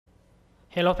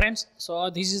Hello friends, so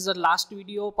this is the last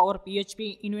video of our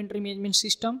PHP inventory management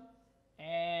system,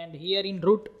 and here in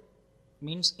root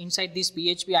means inside this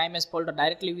PHP IMS folder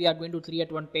directly we are going to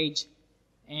create one page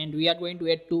and we are going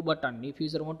to add two buttons. If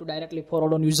user want to directly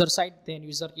forward on user side, then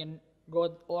user can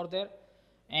go over there,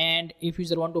 and if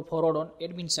user want to forward on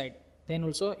admin side, then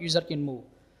also user can move.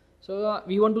 So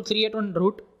we want to create one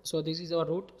root, so this is our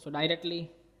root. So directly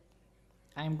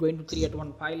I am going to create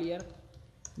one file here,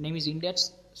 name is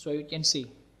index. So you can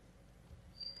see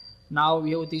now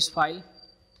we have this file,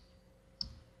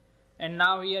 and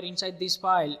now here inside this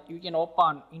file you can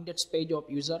open index page of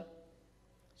user.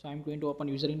 So I'm going to open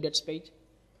user index page.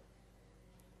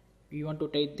 We want to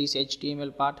take this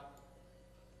HTML part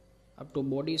up to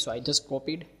body, so I just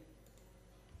copied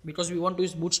because we want to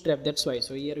use bootstrap, that's why.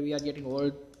 So here we are getting all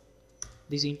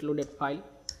this included file,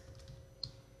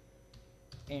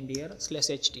 and here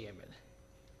 /HTML.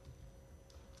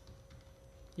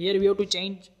 Here we have to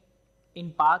change in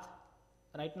path.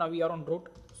 Right now we are on root,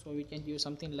 so we can use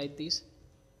something like this,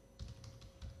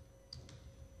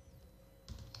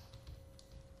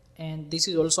 and this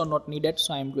is also not needed,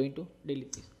 so I am going to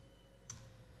delete this.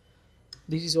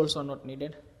 This is also not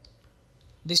needed.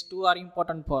 These two are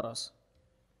important for us.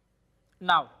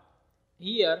 Now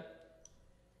here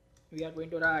we are going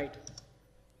to write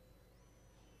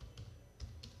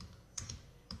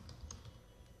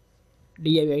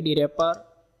div id wrapper,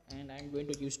 and I am going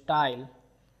to use style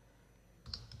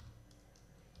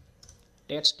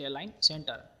text align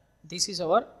center. This is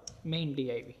our main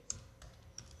div.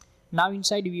 Now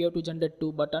inside we have to generate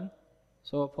two button.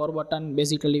 So for button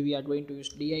basically we are going to use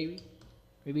div.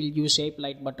 We will use shape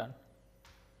light button.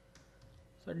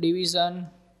 So division,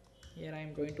 here I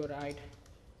am going to write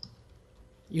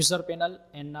user panel,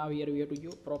 and now here we have to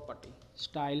use property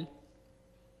style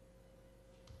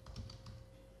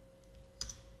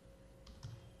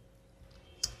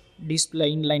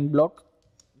display inline block,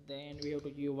 then we have to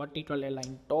use vertical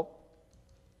align top,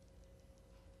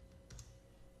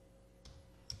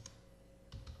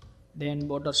 then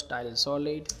border style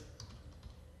solid,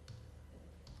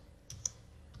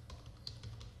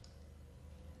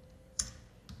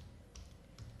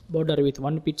 border with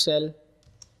 1 pixel,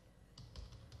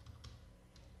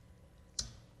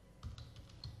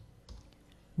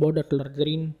 border color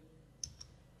green,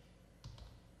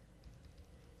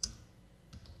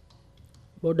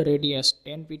 border radius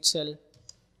 10 pixel,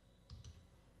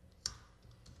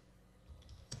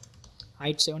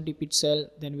 height 70 pixel,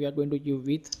 then we are going to use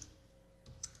width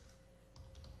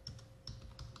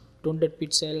 200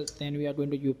 pixel, then we are going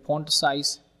to use font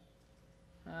size,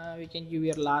 we can use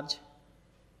here large,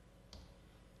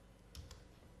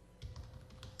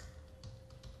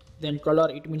 then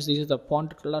color, it means this is the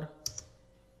font color,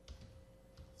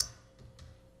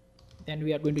 then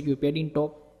we are going to use padding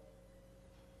top.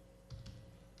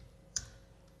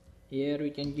 Here we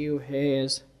can give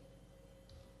as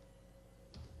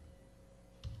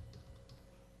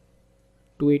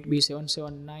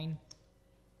 28B779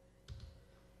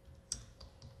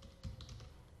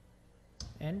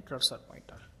 and cursor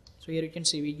pointer. So here you can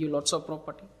see we give lots of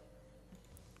property,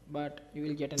 but you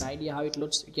will get an idea how it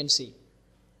looks. You can see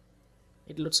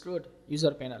it looks good.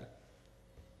 User panel.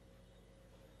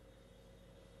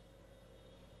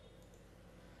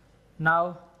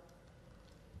 Now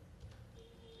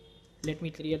let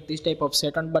me create this type of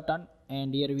second button,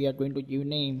 and here we are going to give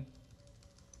name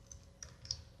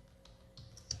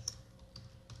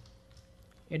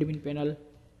admin panel.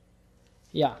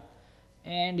 Yeah,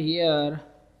 and here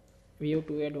we have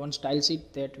to add one style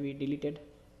sheet that we deleted.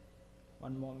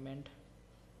 One moment.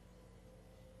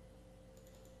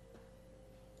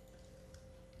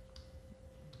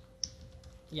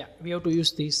 Yeah, we have to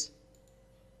use this.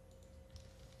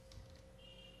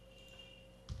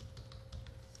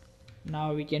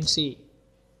 Now we can see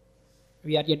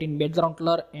we are getting background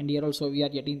color, and here also we are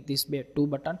getting this two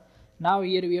button. Now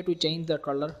here we have to change the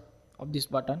color of this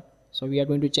button, so we are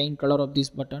going to change color of this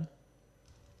button.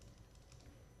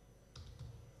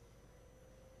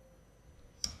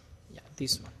 Yeah,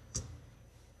 this one.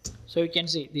 So you can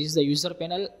see this is the user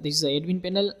panel, this is the admin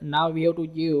panel. Now we have to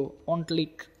give on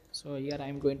click, so here I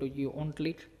am going to give on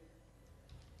click,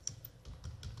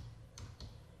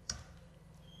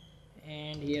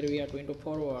 and here we are going to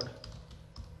forward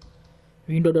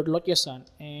window.location,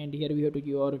 and here we have to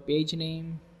give our page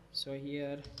name. So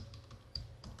here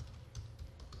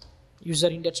user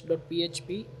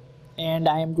index.php, and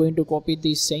I am going to copy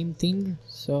the same thing,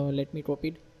 so let me copy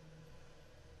it.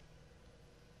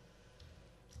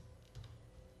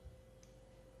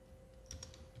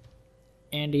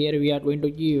 And here we are going to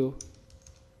give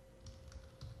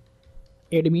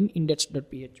admin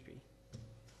index.php.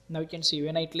 Now you can see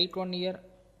when I click on here,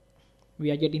 we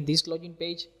are getting this login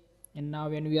page, and now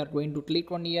when we are going to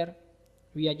click on here,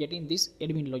 we are getting this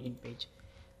admin login page.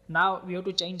 Now we have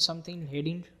to change something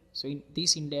heading. So in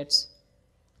this index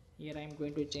here I am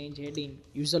going to change heading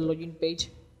user login page.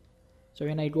 So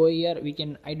when I go here, we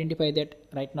can identify that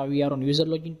right now we are on user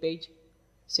login page.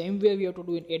 Same way we have to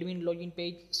do in admin login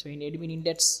page. So in admin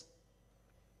index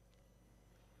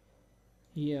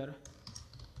here,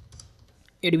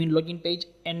 admin login page,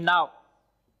 and now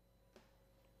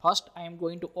first I am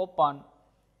going to open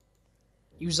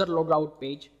user logout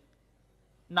page.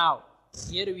 Now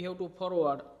here we have to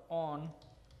forward on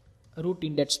root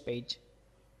index page.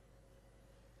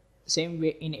 Same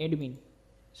way in admin.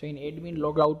 So in admin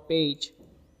logout page,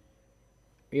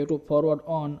 we have to forward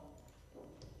on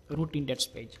root index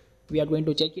page. We are going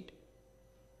to check it.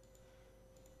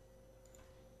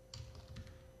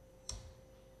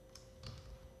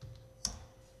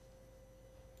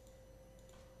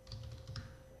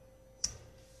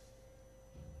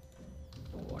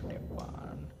 What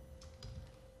happened?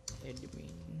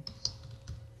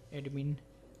 Admin.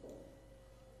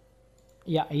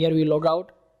 Yeah, here we log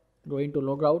out. Going to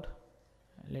log out.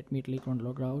 Let me click on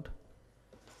log out.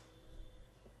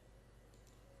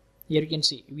 Here you can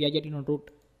see we are getting on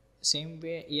root. Same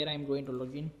way here I am going to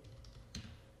log in.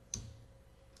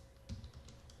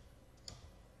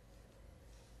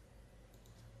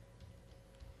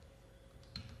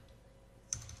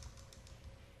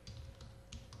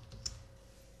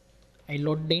 I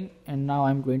logged in and now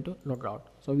I am going to log out.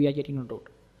 So we are getting on root.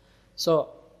 So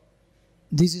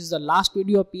this is the last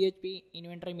video of PHP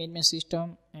Inventory Management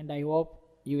System, and I hope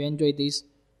you enjoy this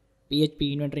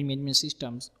PHP Inventory Management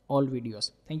Systems all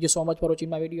videos. Thank you so much for watching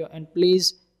my video, and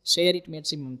please share it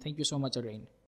maximum. Thank you so much again.